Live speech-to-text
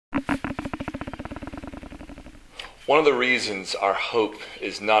One of the reasons our hope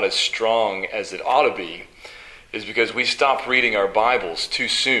is not as strong as it ought to be is because we stop reading our Bibles too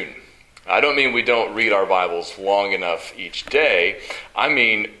soon. I don't mean we don't read our Bibles long enough each day. I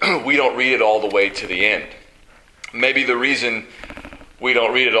mean we don't read it all the way to the end. Maybe the reason we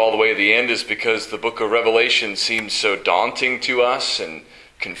don't read it all the way to the end is because the book of Revelation seems so daunting to us and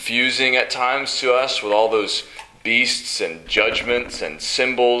confusing at times to us with all those beasts and judgments and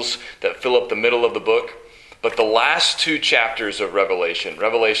symbols that fill up the middle of the book. But the last two chapters of Revelation,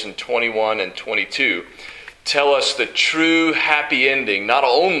 Revelation 21 and 22, tell us the true happy ending, not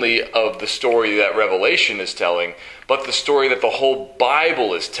only of the story that Revelation is telling, but the story that the whole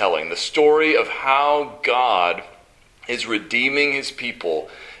Bible is telling, the story of how God is redeeming his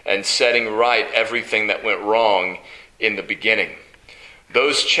people and setting right everything that went wrong in the beginning.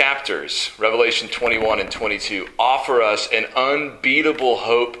 Those chapters, Revelation 21 and 22, offer us an unbeatable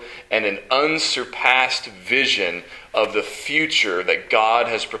hope and an unsurpassed vision of the future that God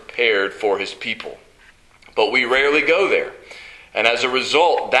has prepared for his people. But we rarely go there. And as a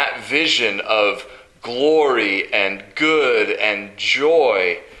result, that vision of glory and good and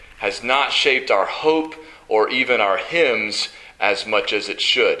joy has not shaped our hope or even our hymns as much as it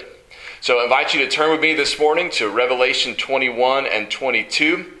should. So I invite you to turn with me this morning to Revelation 21 and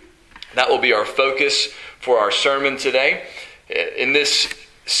 22. That will be our focus for our sermon today. In this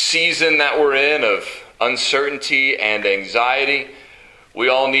season that we're in of uncertainty and anxiety, we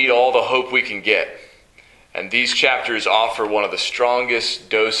all need all the hope we can get. And these chapters offer one of the strongest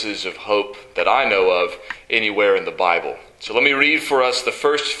doses of hope that I know of anywhere in the Bible. So let me read for us the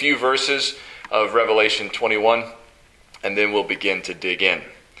first few verses of Revelation 21, and then we'll begin to dig in.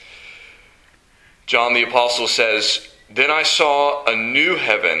 John the Apostle says, "Then I saw a new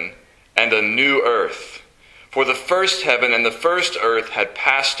heaven and a new earth. For the first heaven and the first earth had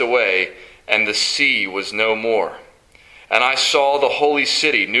passed away, and the sea was no more. And I saw the holy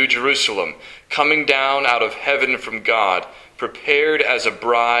city, New Jerusalem, coming down out of heaven from God, prepared as a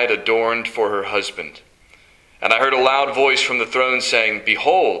bride adorned for her husband. And I heard a loud voice from the throne saying,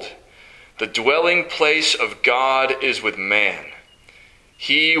 'Behold, the dwelling place of God is with man.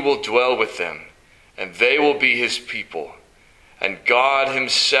 He will dwell with them, and they will be his people, and God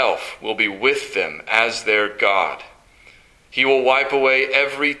himself will be with them as their God. He will wipe away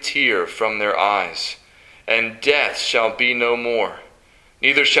every tear from their eyes, and death shall be no more.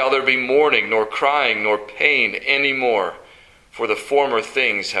 Neither shall there be mourning, nor crying, nor pain any more, for the former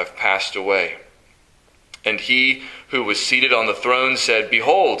things have passed away.' And he who was seated on the throne said,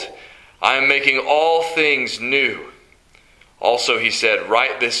 'Behold, I am making all things new.' Also he said,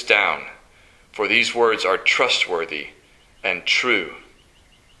 'Write this down, for these words are trustworthy and true.'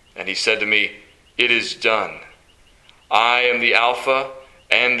 And he said to me, 'It is done. I am the Alpha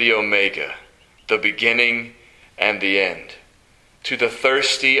and the Omega, the beginning and the end. To the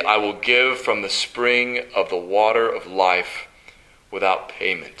thirsty I will give from the spring of the water of life without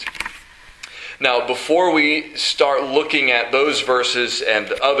payment.'" Now, before we start looking at those verses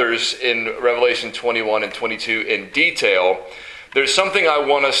and others in Revelation 21 and 22 in detail, there's something I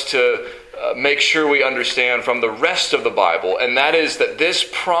want us to make sure we understand from the rest of the Bible, and that is that this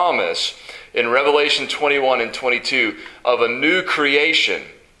promise in Revelation 21 and 22 of a new creation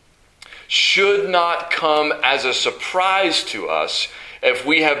should not come as a surprise to us if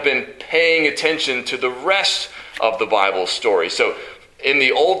we have been paying attention to the rest of the Bible story. So in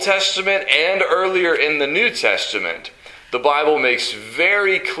the Old Testament and earlier in the New Testament, the Bible makes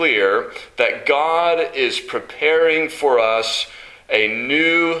very clear that God is preparing for us a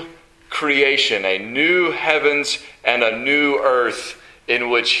new creation, a new heavens and a new earth in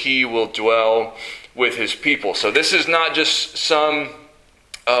which he will dwell with his people. So this is not just some,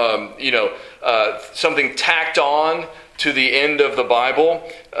 something tacked on to the end of the Bible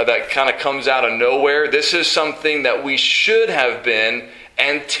that kind of comes out of nowhere. This is something that we should have been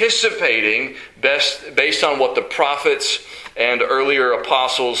anticipating based on what the prophets and earlier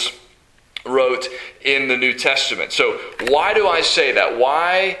apostles wrote in the New Testament. So why do I say that?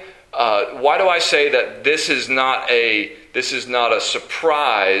 Why do I say that this is not a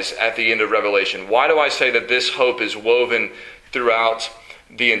surprise at the end of Revelation? Why do I say that this hope is woven throughout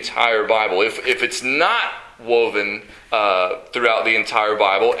the entire Bible? If it's not woven throughout the entire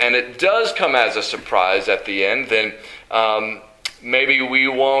Bible, and it does come as a surprise at the end, then maybe we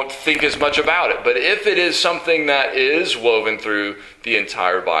won't think as much about it. But if it is something that is woven through the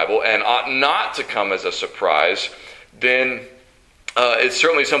entire Bible and ought not to come as a surprise, then it's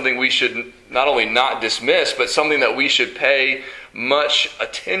certainly something we should not only not dismiss, but something that we should pay much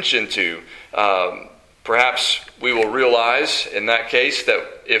attention to Perhaps we will realize in that case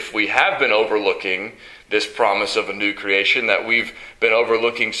that if we have been overlooking this promise of a new creation, that we've been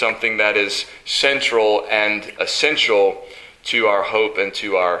overlooking something that is central and essential to our hope and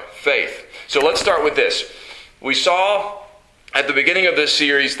to our faith. So let's start with this. We saw at the beginning of this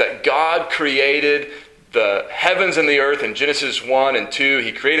series that God created the heavens and the earth in Genesis 1 and 2.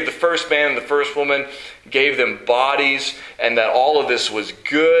 He created the first man and the first woman, gave them bodies, and that all of this was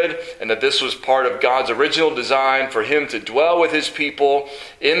good, and that this was part of God's original design for him to dwell with his people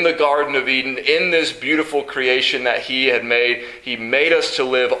in the Garden of Eden, in this beautiful creation that he had made. He made us to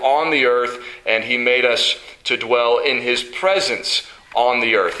live on the earth, and he made us to dwell in his presence on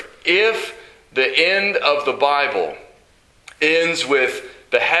the earth. If the end of the Bible ends with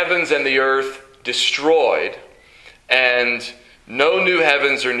the heavens and the earth destroyed, and no new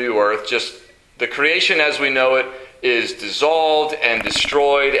heavens or new earth, just the creation as we know it is dissolved and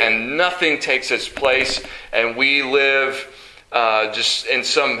destroyed, and nothing takes its place, and we live just in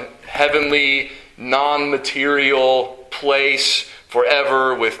some heavenly, non-material place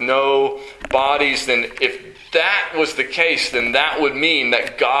forever with no bodies, then if that was the case, then that would mean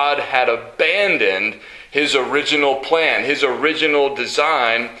that God had abandoned his original plan, his original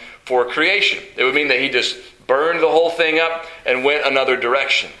design for creation. It would mean that he just burned the whole thing up and went another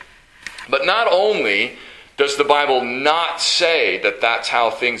direction. But not only does the Bible not say that that's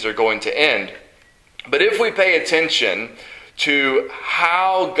how things are going to end, but if we pay attention to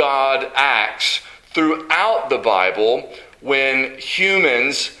how God acts throughout the Bible when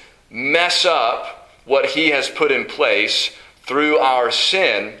humans mess up what he has put in place through our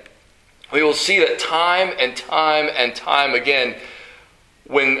sin, we will see that time and time and time again,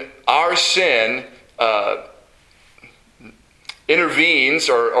 when our sin intervenes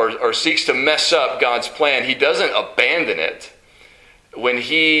or seeks to mess up God's plan, he doesn't abandon it. When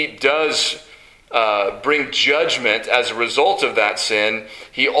he does bring judgment as a result of that sin,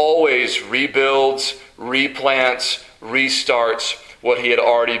 he always rebuilds, replants, restarts what he had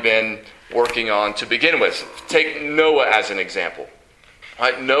already been working on to begin with. Take Noah as an example.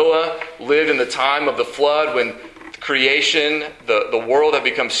 Right? Noah lived in the time of the flood when creation, the world had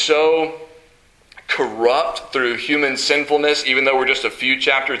become so corrupt through human sinfulness, even though we're just a few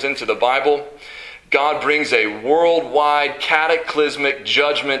chapters into the Bible. God brings a worldwide cataclysmic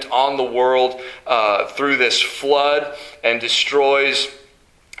judgment on the world through this flood and destroys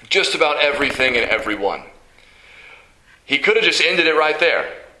just about everything and everyone. He could have just ended it right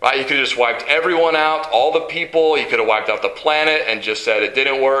there. Right? He could have just wiped everyone out, all the people. He could have wiped out the planet and just said, it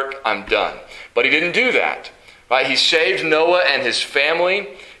didn't work, I'm done. But he didn't do that. Right? He saved Noah and his family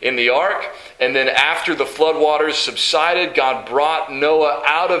in the ark. And then after the floodwaters subsided, God brought Noah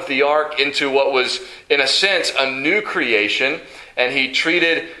out of the ark into what was, in a sense, a new creation. And he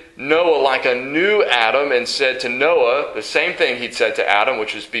treated Noah like a new Adam and said to Noah the same thing he'd said to Adam,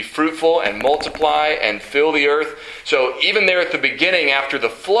 which is be fruitful and multiply and fill the earth. So even there at the beginning after the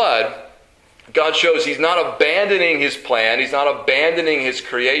flood, God shows he's not abandoning his plan. He's not abandoning his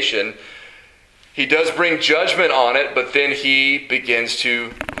creation. He does bring judgment on it, but then he begins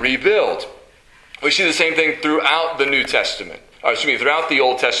to rebuild. We see the same thing throughout the New Testament. Throughout the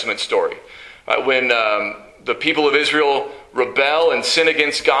Old Testament story. When the people of Israel rebel and sin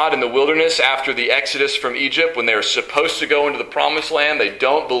against God in the wilderness after the Exodus from Egypt, when they're supposed to go into the Promised Land, they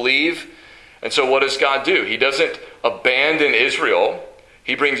don't believe. And so what does God do? He doesn't abandon Israel.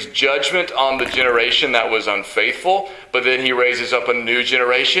 He brings judgment on the generation that was unfaithful, but then he raises up a new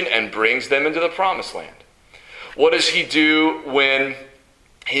generation and brings them into the Promised Land. What does he do when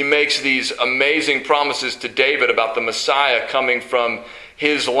he makes these amazing promises to David about the Messiah coming from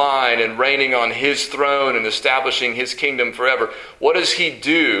his line and reigning on his throne and establishing his kingdom forever? What does he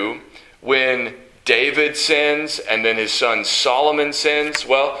do when David sins and then his son Solomon sins?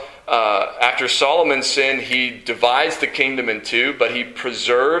 Well, after Solomon's sin, he divides the kingdom in two, but he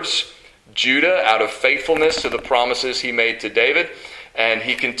preserves Judah out of faithfulness to the promises he made to David, and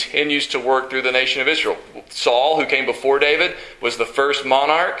he continues to work through the nation of Israel. Saul, who came before David, was the first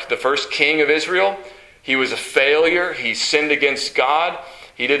monarch, the first king of Israel. He was a failure. He sinned against God.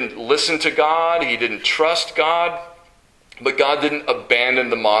 He didn't listen to God. He didn't trust God. But God didn't abandon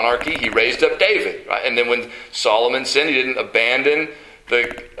the monarchy. He raised up David. Right? And then when Solomon sinned, he didn't abandon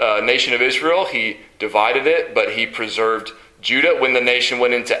the nation of Israel. He divided it, but he preserved Judah. When the nation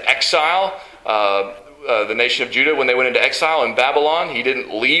went into exile, the nation of Judah, when they went into exile in Babylon, he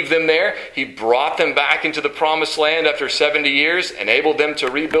didn't leave them there. He brought them back into the Promised Land after 70 years, enabled them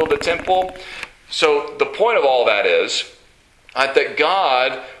to rebuild the temple. So the point of all that is that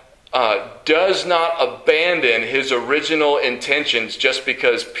God does not abandon his original intentions just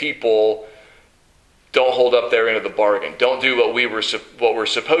because people don't hold up their end of the bargain. Don't do what we're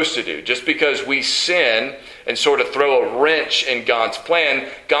supposed to do. Just because we sin and sort of throw a wrench in God's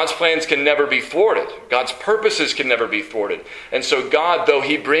plans can never be thwarted. God's purposes can never be thwarted. And so God, though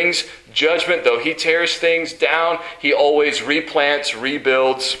he brings judgment, though he tears things down, he always replants,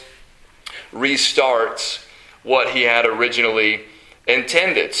 rebuilds, restarts what he had originally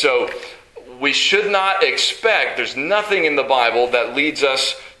intended. So we should not expect, there's nothing in the Bible that leads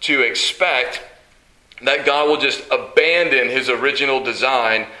us to expect that God will just abandon his original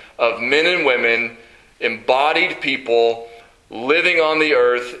design of men and women, embodied people, living on the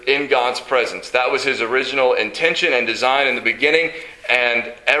earth in God's presence. That was his original intention and design in the beginning,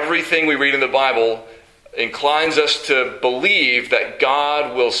 and everything we read in the Bible inclines us to believe that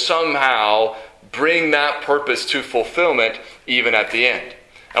God will somehow bring that purpose to fulfillment even at the end.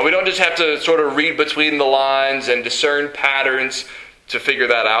 Now, we don't just have to sort of read between the lines and discern patterns to figure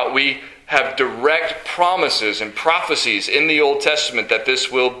that out. We have direct promises and prophecies in the Old Testament that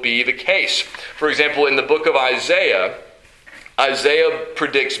this will be the case. For example, in the book of Isaiah, Isaiah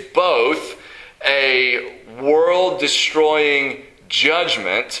predicts both a world-destroying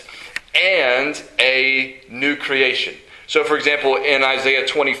judgment and a new creation. So, for example, in Isaiah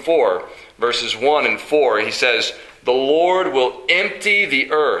 24, verses 1 and 4, he says, "The Lord will empty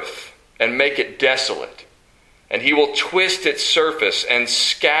the earth and make it desolate, and he will twist its surface and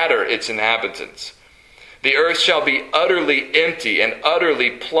scatter its inhabitants. The earth shall be utterly empty and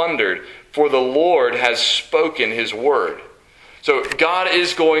utterly plundered, for the Lord has spoken his word." So God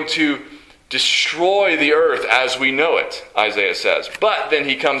is going to destroy the earth as we know it, Isaiah says. But then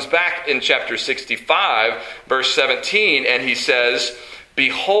he comes back in chapter 65, verse 17, and he says,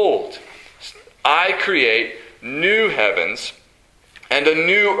 "Behold, I create new heavens and a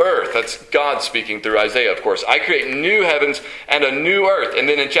new earth." That's God speaking through Isaiah, of course. "I create new heavens and a new earth." And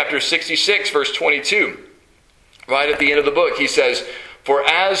then in chapter 66, verse 22, right at the end of the book, he says, "For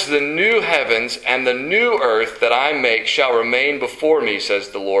as the new heavens and the new earth that I make shall remain before me, says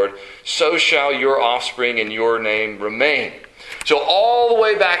the Lord, so shall your offspring and your name remain." So all the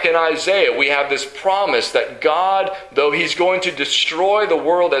way back in Isaiah, we have this promise that God, though he's going to destroy the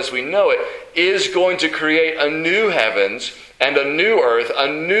world as we know it, is going to create a new heavens and a new earth, a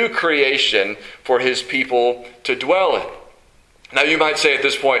new creation for his people to dwell in. Now you might say at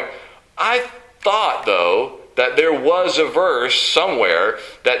this point, I thought, though, that there was a verse somewhere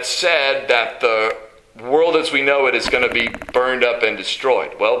that said that the world as we know it is going to be burned up and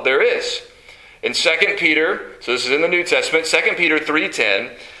destroyed. Well, there is. In 2 Peter, so this is in the New Testament, 2 Peter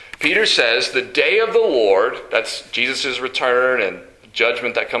 3:10, Peter says, "The day of the Lord," that's Jesus' return and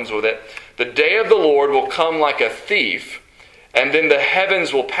judgment that comes with it, "the day of the Lord will come like a thief, and then the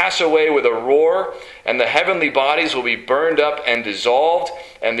heavens will pass away with a roar, and the heavenly bodies will be burned up and dissolved,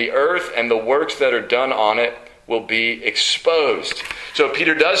 and the earth and the works that are done on it will be exposed." So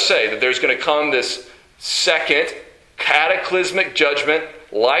Peter does say that there's going to come this second cataclysmic judgment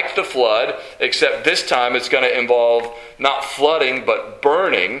like the flood, except this time it's going to involve not flooding but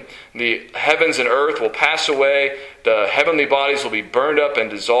burning. The heavens and earth will pass away, the heavenly bodies will be burned up and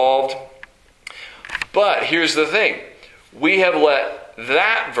dissolved. But here's the thing. We have let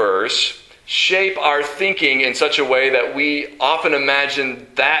that verse shape our thinking in such a way that we often imagine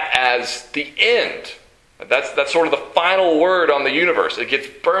that as the end. That's sort of the final word on the universe. It gets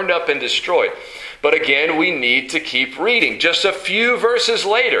burned up and destroyed. But again, we need to keep reading. Just a few verses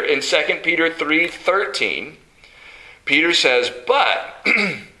later, in 2 Peter 3:13, Peter says, "But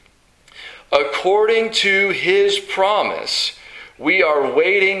according to his promise, we are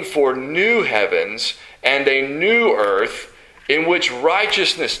waiting for new heavens and a new earth in which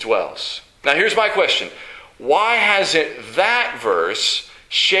righteousness dwells." Now here's my question. Why hasn't that verse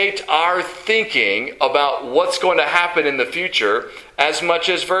shaped our thinking about what's going to happen in the future as much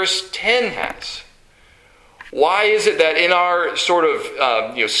as verse 10 has? Why is it that in our sort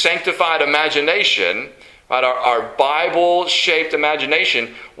of sanctified imagination, right, our Bible-shaped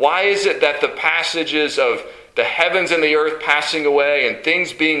imagination, why is it that the passages of the heavens and the earth passing away and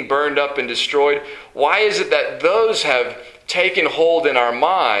things being burned up and destroyed, why is it that those have taken hold in our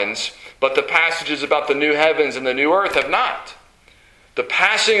minds, but the passages about the new heavens and the new earth have not? The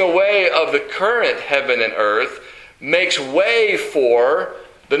passing away of the current heaven and earth makes way for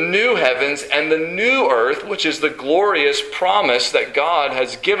the new heavens and the new earth, which is the glorious promise that God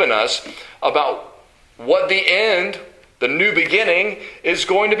has given us about what the end, the new beginning, is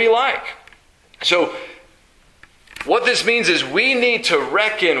going to be like. So, what this means is we need to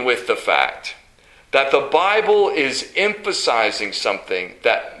reckon with the fact that the Bible is emphasizing something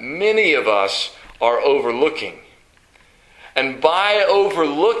that many of us are overlooking. And by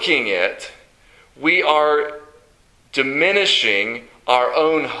overlooking it, we are diminishing our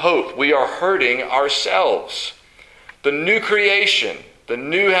own hope. We are hurting ourselves. The new creation, the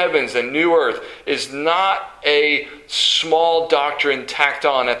new heavens and new earth, is not a small doctrine tacked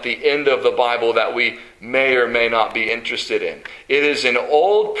on at the end of the Bible that we may or may not be interested in. It is an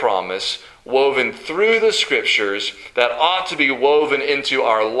old promise woven through the Scriptures that ought to be woven into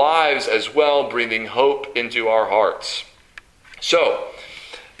our lives as well, breathing hope into our hearts. So,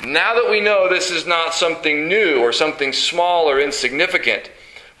 now that we know this is not something new or something small or insignificant,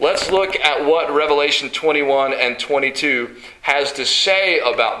 let's look at what Revelation 21 and 22 has to say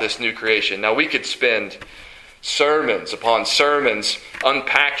about this new creation. Now, we could spend sermons upon sermons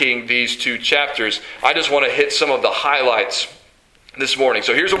unpacking these two chapters. I just want to hit some of the highlights this morning.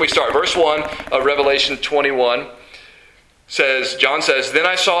 So here's where we start. Verse 1 of Revelation 21 says, John says, "Then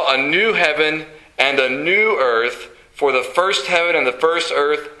I saw a new heaven and a new earth, for the first heaven and the first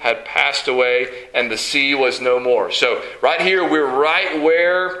earth had passed away, and the sea was no more." So right here, we're right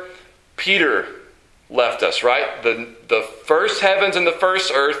where Peter left us, right? The first heavens and the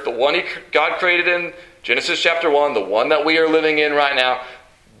first earth, the one God created in Genesis chapter 1, the one that we are living in right now,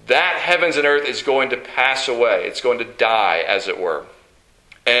 that heavens and earth is going to pass away. It's going to die, as it were.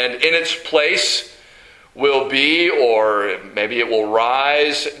 And in its place will be, or maybe it will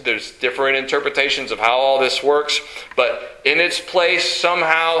rise. There's different interpretations of how all this works. But in its place,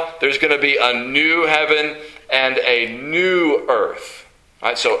 somehow, there's going to be a new heaven and a new earth. All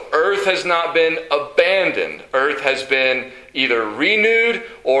right, so earth has not been abandoned. Earth has been either renewed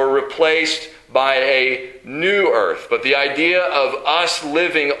or replaced by a new earth. But the idea of us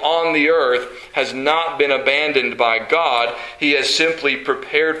living on the earth has not been abandoned by God. He has simply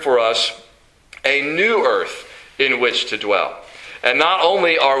prepared for us a new earth in which to dwell. And not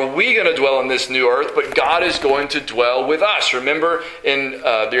only are we going to dwell on this new earth, but God is going to dwell with us. Remember in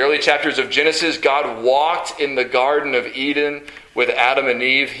the early chapters of Genesis, God walked in the Garden of Eden with Adam and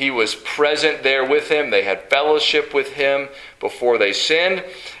Eve. He was present there with him. They had fellowship with him before they sinned.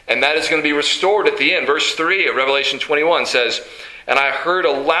 And that is going to be restored at the end. Verse 3 of Revelation 21 says, "And I heard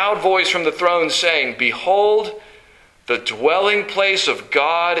a loud voice from the throne saying, 'Behold, the dwelling place of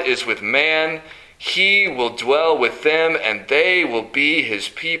God is with man. He will dwell with them, and they will be his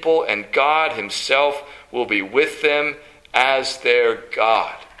people, and God himself will be with them as their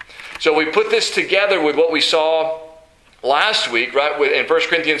God.'" So we put this together with what we saw last week, right, in 1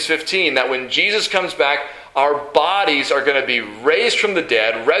 Corinthians 15, that when Jesus comes back, our bodies are going to be raised from the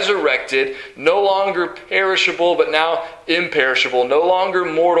dead, resurrected, no longer perishable, but now imperishable, no longer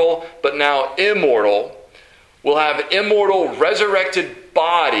mortal, but now immortal. We'll have immortal, resurrected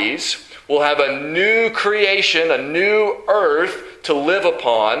bodies. We'll have a new creation, a new earth to live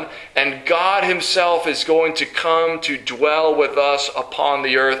upon, and God himself is going to come to dwell with us upon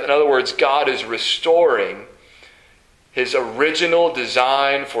the earth. In other words, God is restoring his original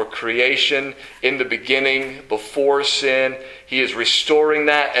design for creation in the beginning, before sin. He is restoring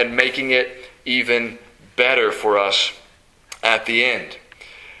that and making it even better for us at the end.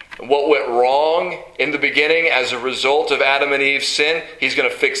 What went wrong in the beginning as a result of Adam and Eve's sin, he's going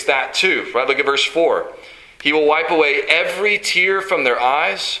to fix that too. Right? Look at verse 4. "He will wipe away every tear from their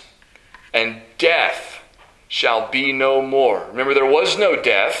eyes, and death shall be no more." Remember, there was no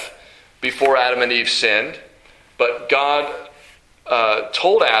death before Adam and Eve sinned. But God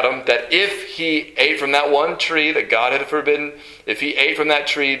told Adam that if he ate from that one tree that God had forbidden, if he ate from that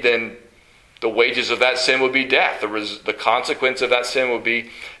tree, then the wages of that sin would be death. The consequence of that sin would be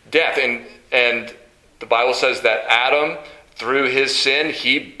death. And the Bible says that Adam, through his sin,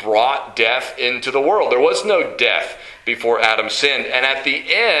 he brought death into the world. There was no death before Adam sinned. And at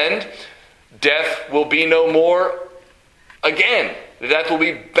the end, death will be no more again. Death will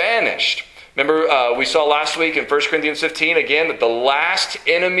be banished. Remember, we saw last week in 1 Corinthians 15, again, that the last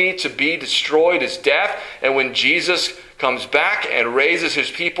enemy to be destroyed is death. And when Jesus comes back and raises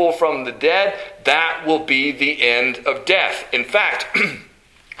his people from the dead, that will be the end of death. In fact,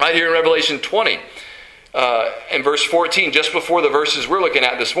 right here in Revelation 20, in verse 14, just before the verses we're looking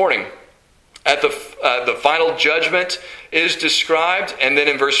at this morning, at the final judgment is described. And then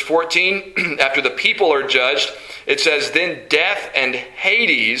in verse 14, after the people are judged, it says, "Then death and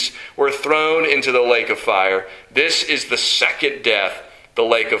Hades were thrown into the lake of fire. This is the second death, the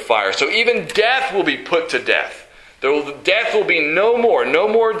lake of fire." So even death will be put to death. Death will be no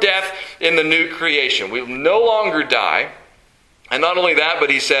more death in the new creation. We will no longer die. And not only that,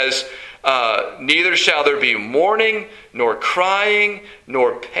 but he says, "Neither shall there be mourning, nor crying,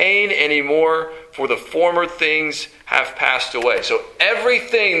 nor pain anymore, for the former things have passed away. So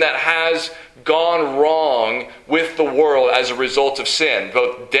everything that has gone wrong with the world as a result of sin,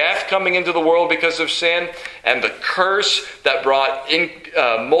 both death coming into the world because of sin and the curse that brought in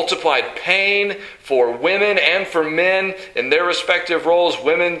multiplied pain for women and for men in their respective roles.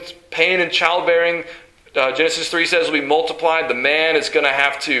 Women's pain in childbearing, Genesis 3 says, will be multiplied. The man is going to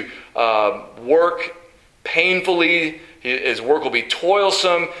have to work painfully. His work will be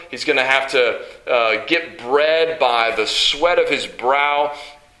toilsome. He's going to have to get bread by the sweat of his brow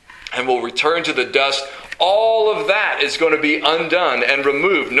and will return to the dust. All of that is going to be undone and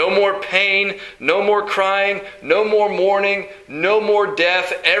removed. No more pain, no more crying, no more mourning, no more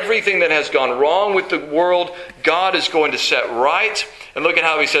death. Everything that has gone wrong with the world, God is going to set right. And look at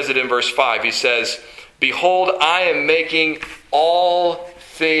how he says it in verse 5. He says, "Behold, I am making all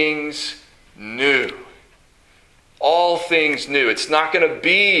things new." All things new. It's not going to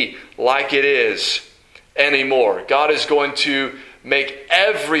be like it is anymore. God is going to make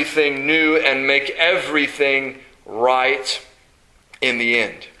everything new and make everything right in the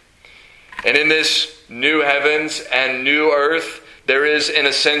end. And in this new heavens and new earth, there is, in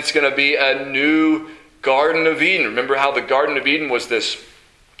a sense, going to be a new Garden of Eden. Remember how the Garden of Eden was this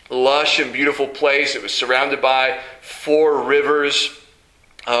lush and beautiful place. It was surrounded by 4 rivers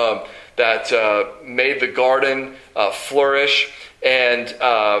that made the garden flourish. And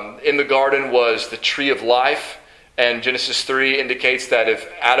in the garden was the tree of life. And Genesis 3 indicates that if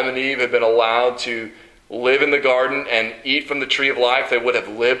Adam and Eve had been allowed to live in the garden and eat from the tree of life, they would have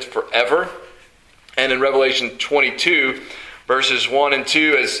lived forever. And in Revelation 22, verses 1 and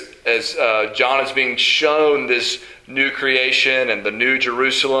 2, as John is being shown this new creation and the new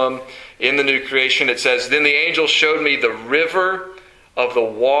Jerusalem, in the new creation, it says, "Then the angel showed me the river of the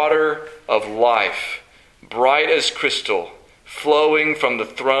water of life, bright as crystal, flowing from the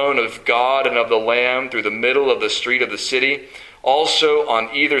throne of God and of the Lamb through the middle of the street of the city. Also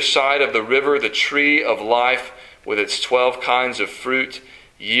on either side of the river the tree of life with its 12 kinds of fruit,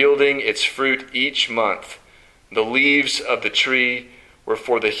 yielding its fruit each month. The leaves of the tree were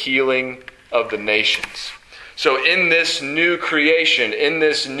for the healing of the nations." So in this new creation, in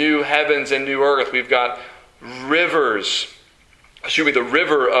this new heavens and new earth, we've got the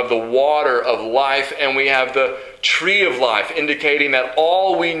river of the water of life, and we have the tree of life, indicating that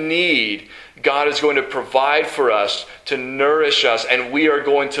all we need, God is going to provide for us to nourish us, and we are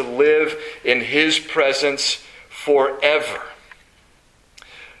going to live in His presence forever.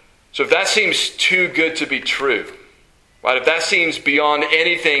 So if that seems too good to be true, right? If that seems beyond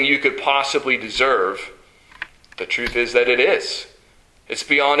anything you could possibly deserve, the truth is that it is. It's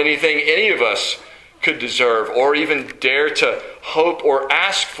beyond anything any of us could deserve or even dare to hope or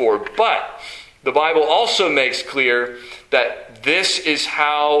ask for. But the Bible also makes clear that this is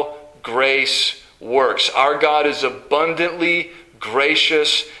how grace works. Our God is abundantly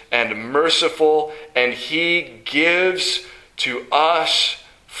gracious and merciful, and He gives to us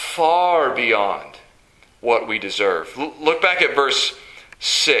far beyond what we deserve. Look back at verse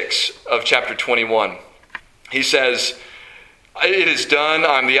 6 of chapter 21. He says, "It is done.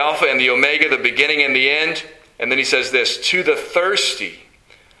 I'm the Alpha and the Omega, the beginning and the end." And then he says this, "To the thirsty,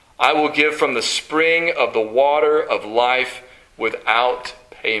 I will give from the spring of the water of life without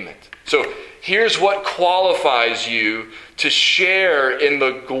payment." So here's what qualifies you to share in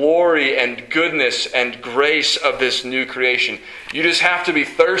the glory and goodness and grace of this new creation. You just have to be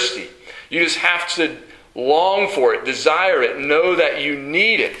thirsty. You just have to long for it, desire it, know that you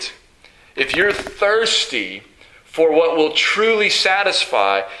need it. If you're thirsty for what will truly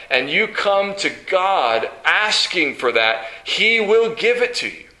satisfy, and you come to God asking for that, He will give it to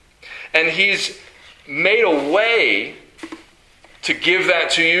you. And He's made a way to give that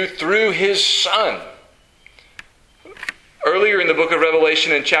to you through His Son. Earlier in the book of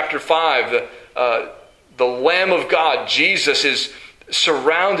Revelation in chapter 5, the Lamb of God, Jesus, is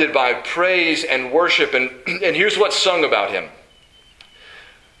surrounded by praise and worship. And here's what's sung about Him.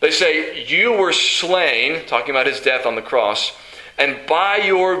 They say, "You were slain," talking about His death on the cross, "and by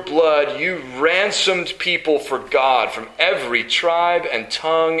your blood you ransomed people for God from every tribe and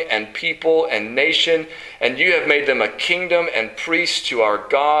tongue and people and nation, and you have made them a kingdom and priests to our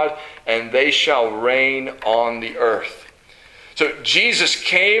God, and they shall reign on the earth." So Jesus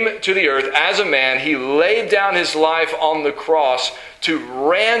came to the earth as a man. He laid down His life on the cross to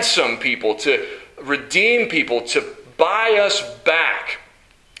ransom people, to redeem people, to buy us back,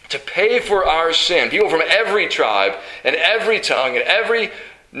 to pay for our sin. People from every tribe and every tongue and every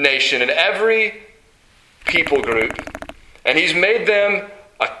nation and every people group. And He's made them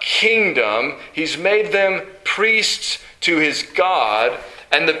a kingdom. He's made them priests to His God.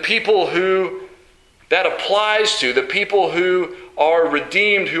 And the people who That applies to the people who are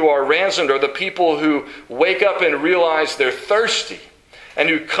redeemed, who are ransomed, or the people who wake up and realize they're thirsty and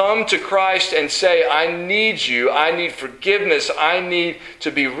who come to Christ and say, I need you, I need forgiveness, I need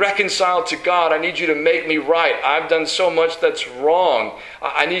to be reconciled to God, I need you to make me right, I've done so much that's wrong,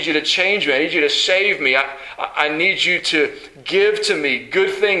 I need you to change me, I need you to save me, I need you to give to me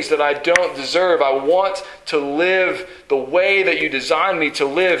good things that I don't deserve, I want to live the way that you designed me to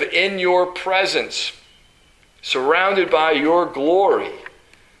live in your presence, surrounded by your glory,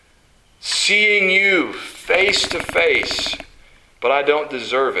 seeing you face to face. But I don't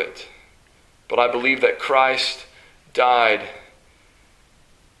deserve it. But I believe that Christ died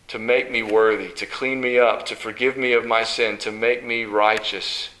to make me worthy, to clean me up, to forgive me of my sin, to make me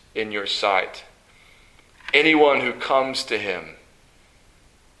righteous in your sight. Anyone who comes to him,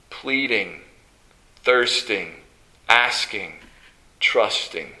 pleading, thirsting, asking,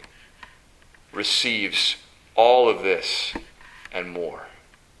 trusting, receives all of this and more.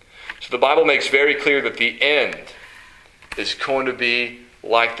 So the Bible makes very clear that the end is going to be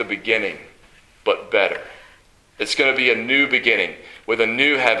like the beginning, but better. It's going to be a new beginning with a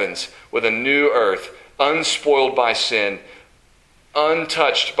new heavens, with a new earth, unspoiled by sin,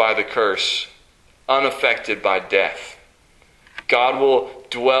 untouched by the curse, unaffected by death. God will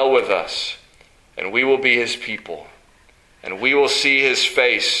dwell with us, and we will be his people. And we will see his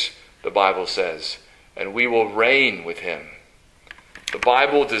face, the Bible says, and we will reign with him. The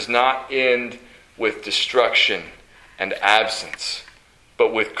Bible does not end with destruction and absence,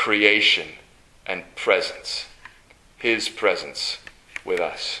 but with creation and presence. His presence with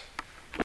us.